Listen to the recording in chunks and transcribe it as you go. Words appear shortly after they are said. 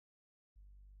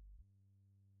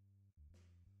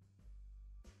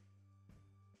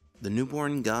The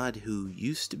newborn god who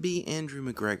used to be Andrew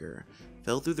McGregor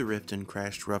fell through the rift and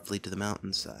crashed roughly to the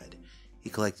mountainside. He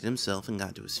collected himself and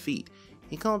got to his feet.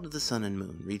 He called to the sun and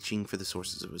moon, reaching for the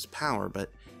sources of his power,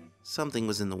 but something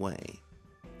was in the way.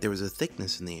 There was a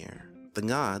thickness in the air. The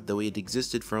god, though he had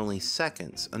existed for only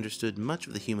seconds, understood much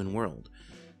of the human world,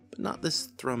 but not this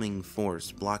thrumming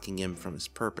force blocking him from his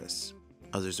purpose.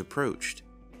 Others approached,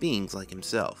 beings like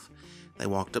himself. They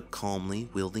walked up calmly,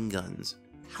 wielding guns.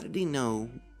 How did he know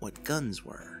what guns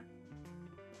were?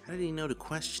 How did he know to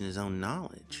question his own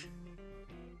knowledge?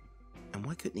 And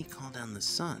why couldn't he call down the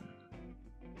sun?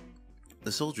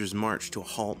 The soldiers marched to a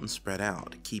halt and spread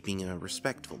out, keeping a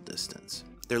respectful distance.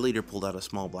 Their leader pulled out a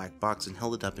small black box and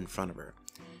held it up in front of her,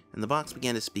 and the box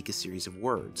began to speak a series of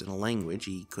words in a language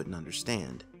he couldn't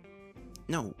understand.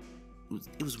 No,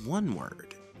 it was one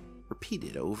word,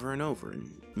 repeated over and over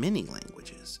in many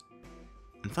languages.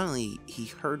 And finally, he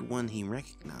heard one he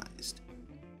recognized.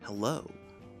 Hello.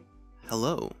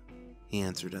 Hello, he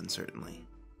answered uncertainly.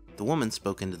 The woman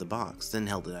spoke into the box, then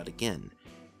held it out again.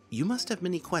 You must have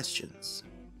many questions.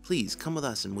 Please come with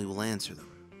us and we will answer them.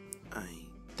 I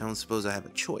don't suppose I have a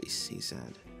choice, he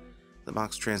said. The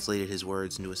box translated his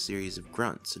words into a series of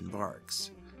grunts and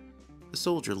barks. The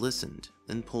soldier listened,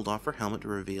 then pulled off her helmet to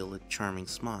reveal a charming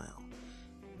smile.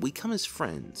 We come as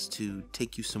friends to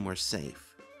take you somewhere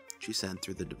safe, she said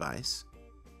through the device.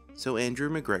 So Andrew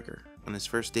McGregor, on his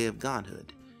first day of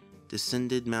godhood,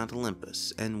 descended Mount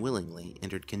Olympus and willingly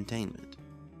entered containment.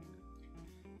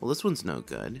 Well, this one's no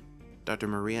good. Dr.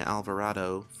 Maria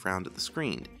Alvarado frowned at the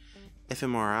screen.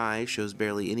 fMRI shows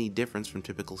barely any difference from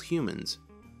typical humans.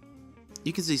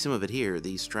 You can see some of it here,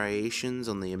 these striations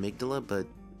on the amygdala, but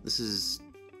this is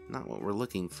not what we're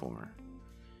looking for.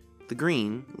 The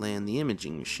green lay in the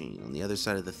imaging machine on the other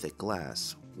side of the thick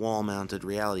glass, wall-mounted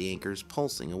reality anchors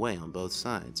pulsing away on both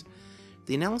sides.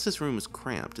 The analysis room was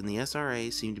cramped, and the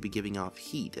SRA seemed to be giving off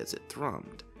heat as it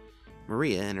thrummed.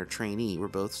 Maria and her trainee were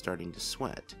both starting to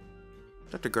sweat.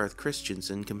 Dr. Garth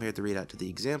Christensen compared the readout to the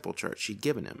example chart she'd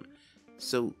given him.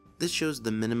 So this shows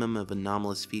the minimum of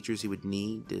anomalous features he would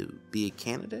need to be a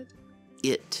candidate?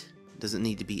 It doesn't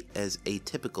need to be as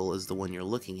atypical as the one you're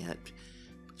looking at,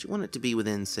 but you want it to be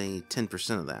within, say,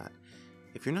 10% of that.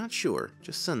 If you're not sure,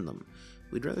 just send them.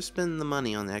 We'd rather spend the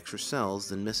money on the extra cells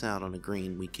than miss out on a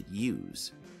green we could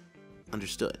use.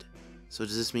 Understood. So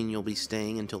does this mean you'll be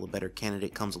staying until a better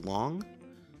candidate comes along?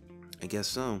 I guess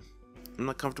so. I'm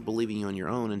not comfortable leaving you on your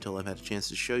own until I've had a chance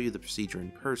to show you the procedure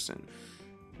in person.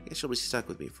 I guess you'll be stuck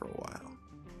with me for a while.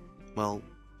 Well,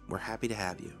 we're happy to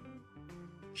have you.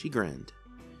 She grinned.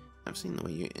 I've seen the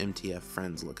way your MTF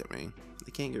friends look at me.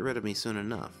 They can't get rid of me soon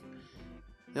enough.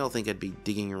 They all think I'd be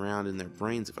digging around in their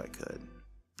brains if I could.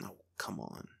 Oh, come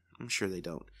on. I'm sure they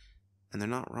don't. And they're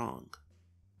not wrong.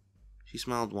 She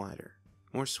smiled wider,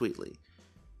 more sweetly,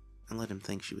 and let him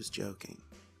think she was joking.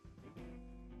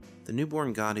 The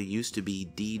newborn god who used to be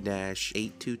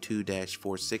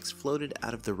D-822-46 floated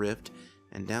out of the rift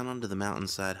and down onto the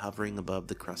mountainside, hovering above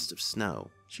the crust of snow.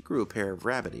 She grew a pair of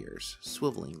rabbit ears,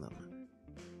 swiveling them.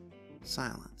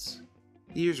 Silence.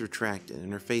 The ears retracted,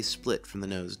 and her face split from the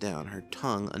nose down. Her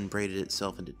tongue unbraided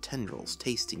itself into tendrils,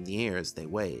 tasting the air as they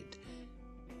waved.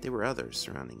 There were others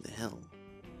surrounding the hill.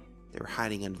 They were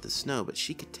hiding under the snow, but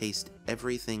she could taste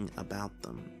everything about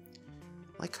them.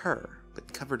 Like her,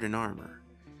 but covered in armor.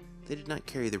 They did not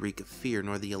carry the reek of fear,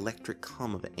 nor the electric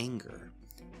hum of anger.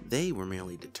 They were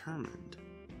merely determined.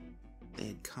 They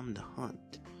had come to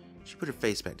hunt. She put her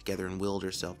face back together and willed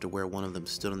herself to where one of them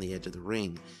stood on the edge of the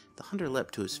ring. The hunter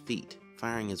leapt to his feet.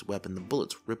 Firing his weapon, the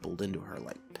bullets rippled into her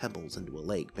like pebbles into a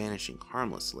lake, vanishing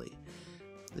harmlessly.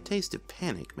 The taste of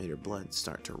panic made her blood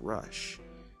start to rush.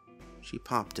 She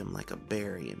popped him like a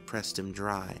berry and pressed him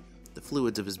dry, the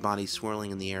fluids of his body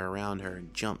swirling in the air around her,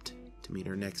 and jumped to meet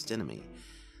her next enemy.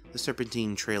 The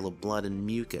serpentine trail of blood and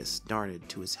mucus darted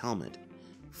to his helmet,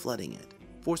 flooding it,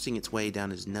 forcing its way down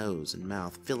his nose and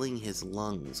mouth, filling his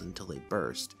lungs until they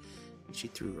burst, and she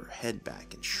threw her head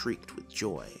back and shrieked with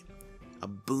joy. A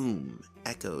boom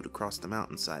echoed across the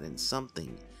mountainside, and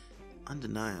something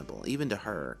undeniable, even to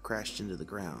her, crashed into the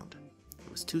ground.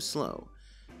 It was too slow.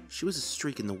 She was a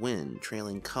streak in the wind,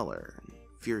 trailing color and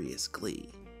furious glee.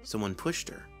 Someone pushed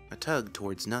her, a tug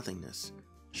towards nothingness.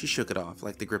 She shook it off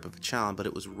like the grip of a child, but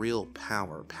it was real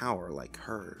power, power like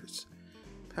hers.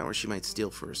 Power she might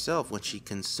steal for herself when she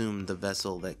consumed the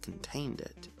vessel that contained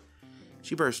it.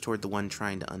 She burst toward the one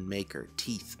trying to unmake her,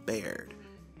 teeth bared.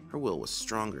 Her will was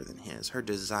stronger than his, her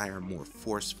desire more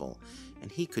forceful,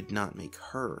 and he could not make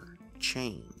her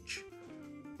change.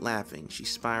 Laughing, she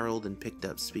spiraled and picked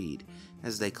up speed,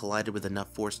 as they collided with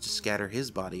enough force to scatter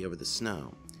his body over the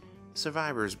snow.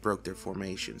 Survivors broke their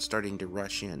formation, starting to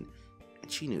rush in,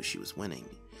 and she knew she was winning.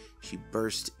 She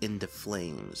burst into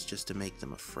flames just to make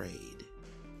them afraid.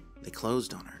 They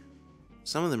closed on her,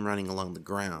 some of them running along the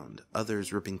ground,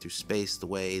 others ripping through space the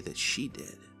way that she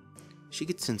did. She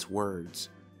could sense words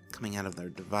coming out of their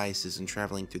devices and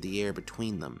traveling through the air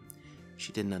between them.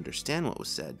 She didn't understand what was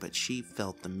said, but she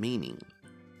felt the meaning.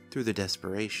 Through the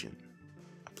desperation,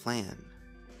 a plan.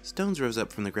 Stones rose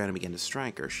up from the ground and began to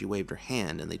strike her. She waved her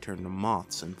hand, and they turned to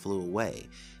moths and flew away.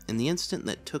 In the instant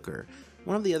that took her,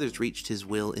 one of the others reached his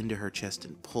will into her chest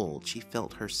and pulled. She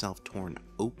felt herself torn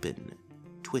open,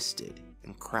 twisted,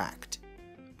 and cracked.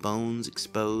 Bones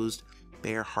exposed,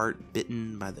 bare heart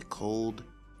bitten by the cold.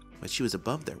 But she was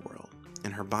above their world,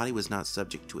 and her body was not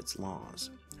subject to its laws.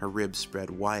 Her ribs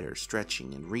spread wider,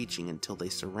 stretching and reaching until they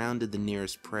surrounded the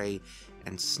nearest prey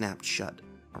and snapped shut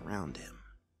around him.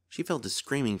 She felt a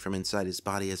screaming from inside his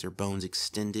body as her bones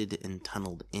extended and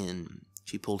tunneled in.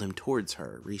 She pulled him towards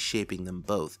her, reshaping them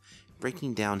both.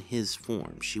 Breaking down his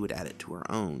form, she would add it to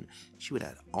her own. She would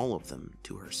add all of them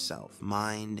to herself,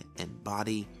 mind and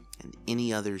body and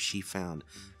any others she found,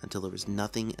 until there was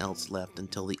nothing else left,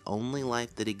 until the only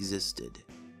life that existed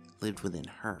lived within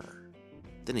her.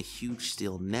 Then a huge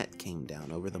steel net came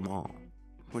down over them all.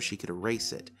 Before she could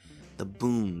erase it, the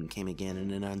boom came again,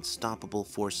 and an unstoppable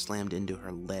force slammed into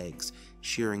her legs,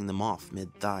 shearing them off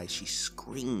mid-thigh. She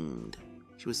screamed.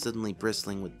 She was suddenly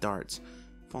bristling with darts,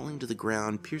 falling to the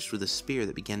ground, pierced with a spear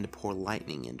that began to pour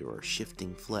lightning into her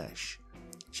shifting flesh.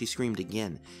 She screamed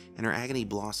again, and her agony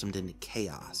blossomed into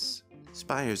chaos.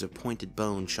 Spires of pointed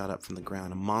bone shot up from the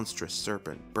ground. A monstrous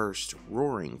serpent burst,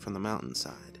 roaring from the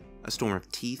mountainside. A storm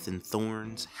of teeth and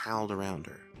thorns howled around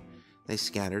her. They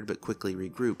scattered but quickly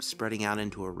regrouped, spreading out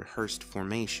into a rehearsed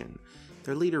formation.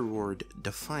 Their leader roared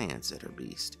defiance at her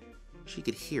beast. She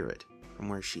could hear it from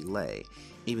where she lay,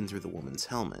 even through the woman's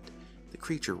helmet. The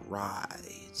creature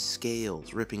writhed,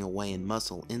 scales ripping away and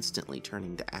muscle instantly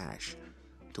turning to ash,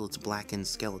 till its blackened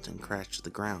skeleton crashed to the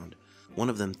ground. One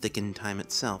of them thickened time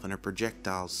itself, and her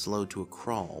projectiles slowed to a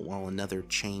crawl, while another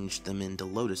changed them into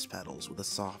lotus petals with a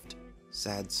soft,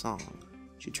 sad song.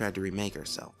 She tried to remake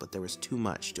herself, but there was too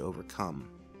much to overcome,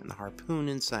 and the harpoon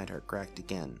inside her cracked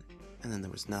again, and then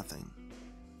there was nothing.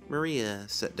 Maria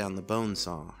set down the bone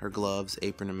saw. Her gloves,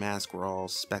 apron, and mask were all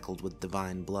speckled with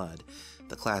divine blood.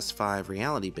 The Class 5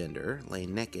 reality bender lay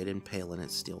naked and pale in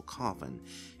its steel coffin.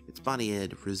 Its body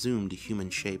had resumed a human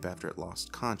shape after it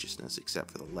lost consciousness,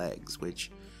 except for the legs, which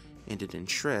ended in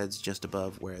shreds just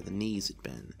above where the knees had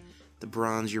been. The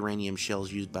bronze uranium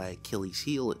shells used by Achilles'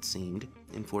 heel, it seemed,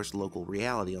 enforced local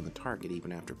reality on the target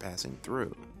even after passing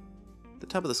through. The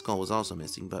top of the skull was also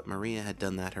missing, but Maria had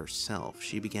done that herself.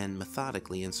 She began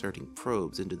methodically inserting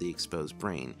probes into the exposed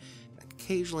brain,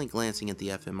 occasionally glancing at the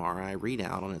fMRI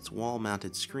readout on its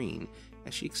wall-mounted screen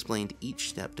as she explained each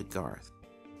step to Garth.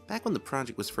 Back when the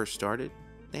project was first started,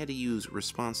 they had to use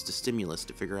response to stimulus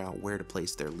to figure out where to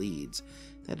place their leads.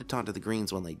 They had to talk to the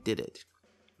Greens when they did it.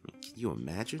 Can you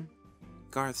imagine?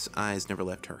 Garth's eyes never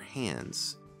left her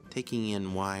hands. Taking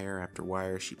in wire after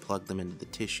wire, she plugged them into the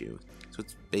tissue. So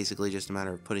it's basically just a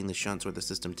matter of putting the shunts where the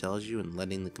system tells you and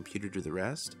letting the computer do the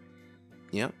rest?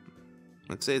 Yep.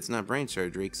 Let's say it's not brain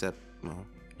surgery, except, well,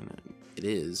 it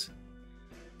is.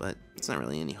 But it's not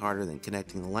really any harder than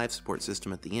connecting the life support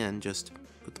system at the end. Just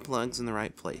put the plugs in the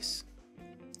right place.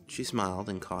 She smiled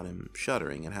and caught him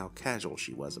shuddering at how casual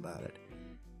she was about it.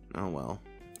 Oh well,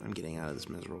 I'm getting out of this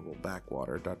miserable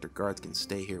backwater. Dr. Garth can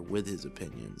stay here with his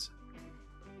opinions.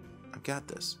 I've got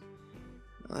this.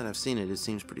 Now that I've seen it, it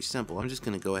seems pretty simple. I'm just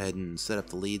going to go ahead and set up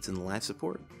the leads in the life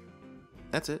support.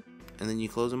 That's it. And then you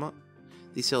close them up.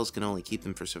 These cells can only keep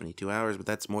them for 72 hours, but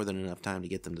that's more than enough time to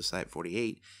get them to Site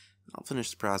 48. I'll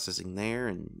finish the processing there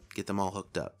and get them all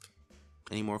hooked up.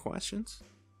 Any more questions?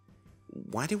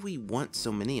 Why do we want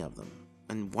so many of them?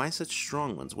 And why such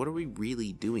strong ones? What are we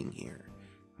really doing here?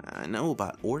 I know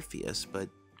about Orpheus, but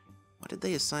why did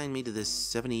they assign me to this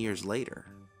 70 years later?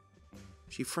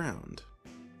 She frowned.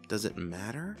 Does it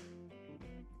matter?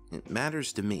 It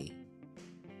matters to me.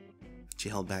 She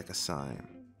held back a sigh.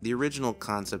 The original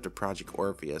concept of Project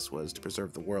Orpheus was to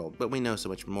preserve the world, but we know so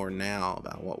much more now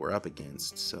about what we're up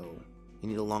against, so we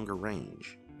need a longer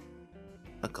range.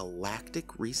 A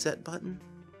galactic reset button?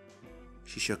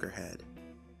 She shook her head.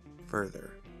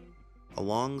 Further. A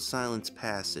long silence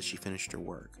passed as she finished her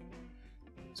work.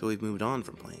 So we've moved on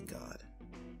from playing God.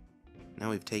 Now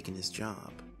we've taken his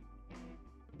job.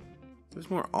 There was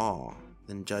more awe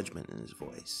than judgment in his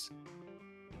voice.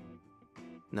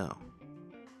 No.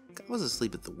 God was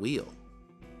asleep at the wheel.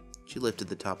 She lifted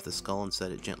the top of the skull and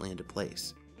set it gently into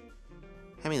place.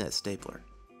 Hand me that stapler.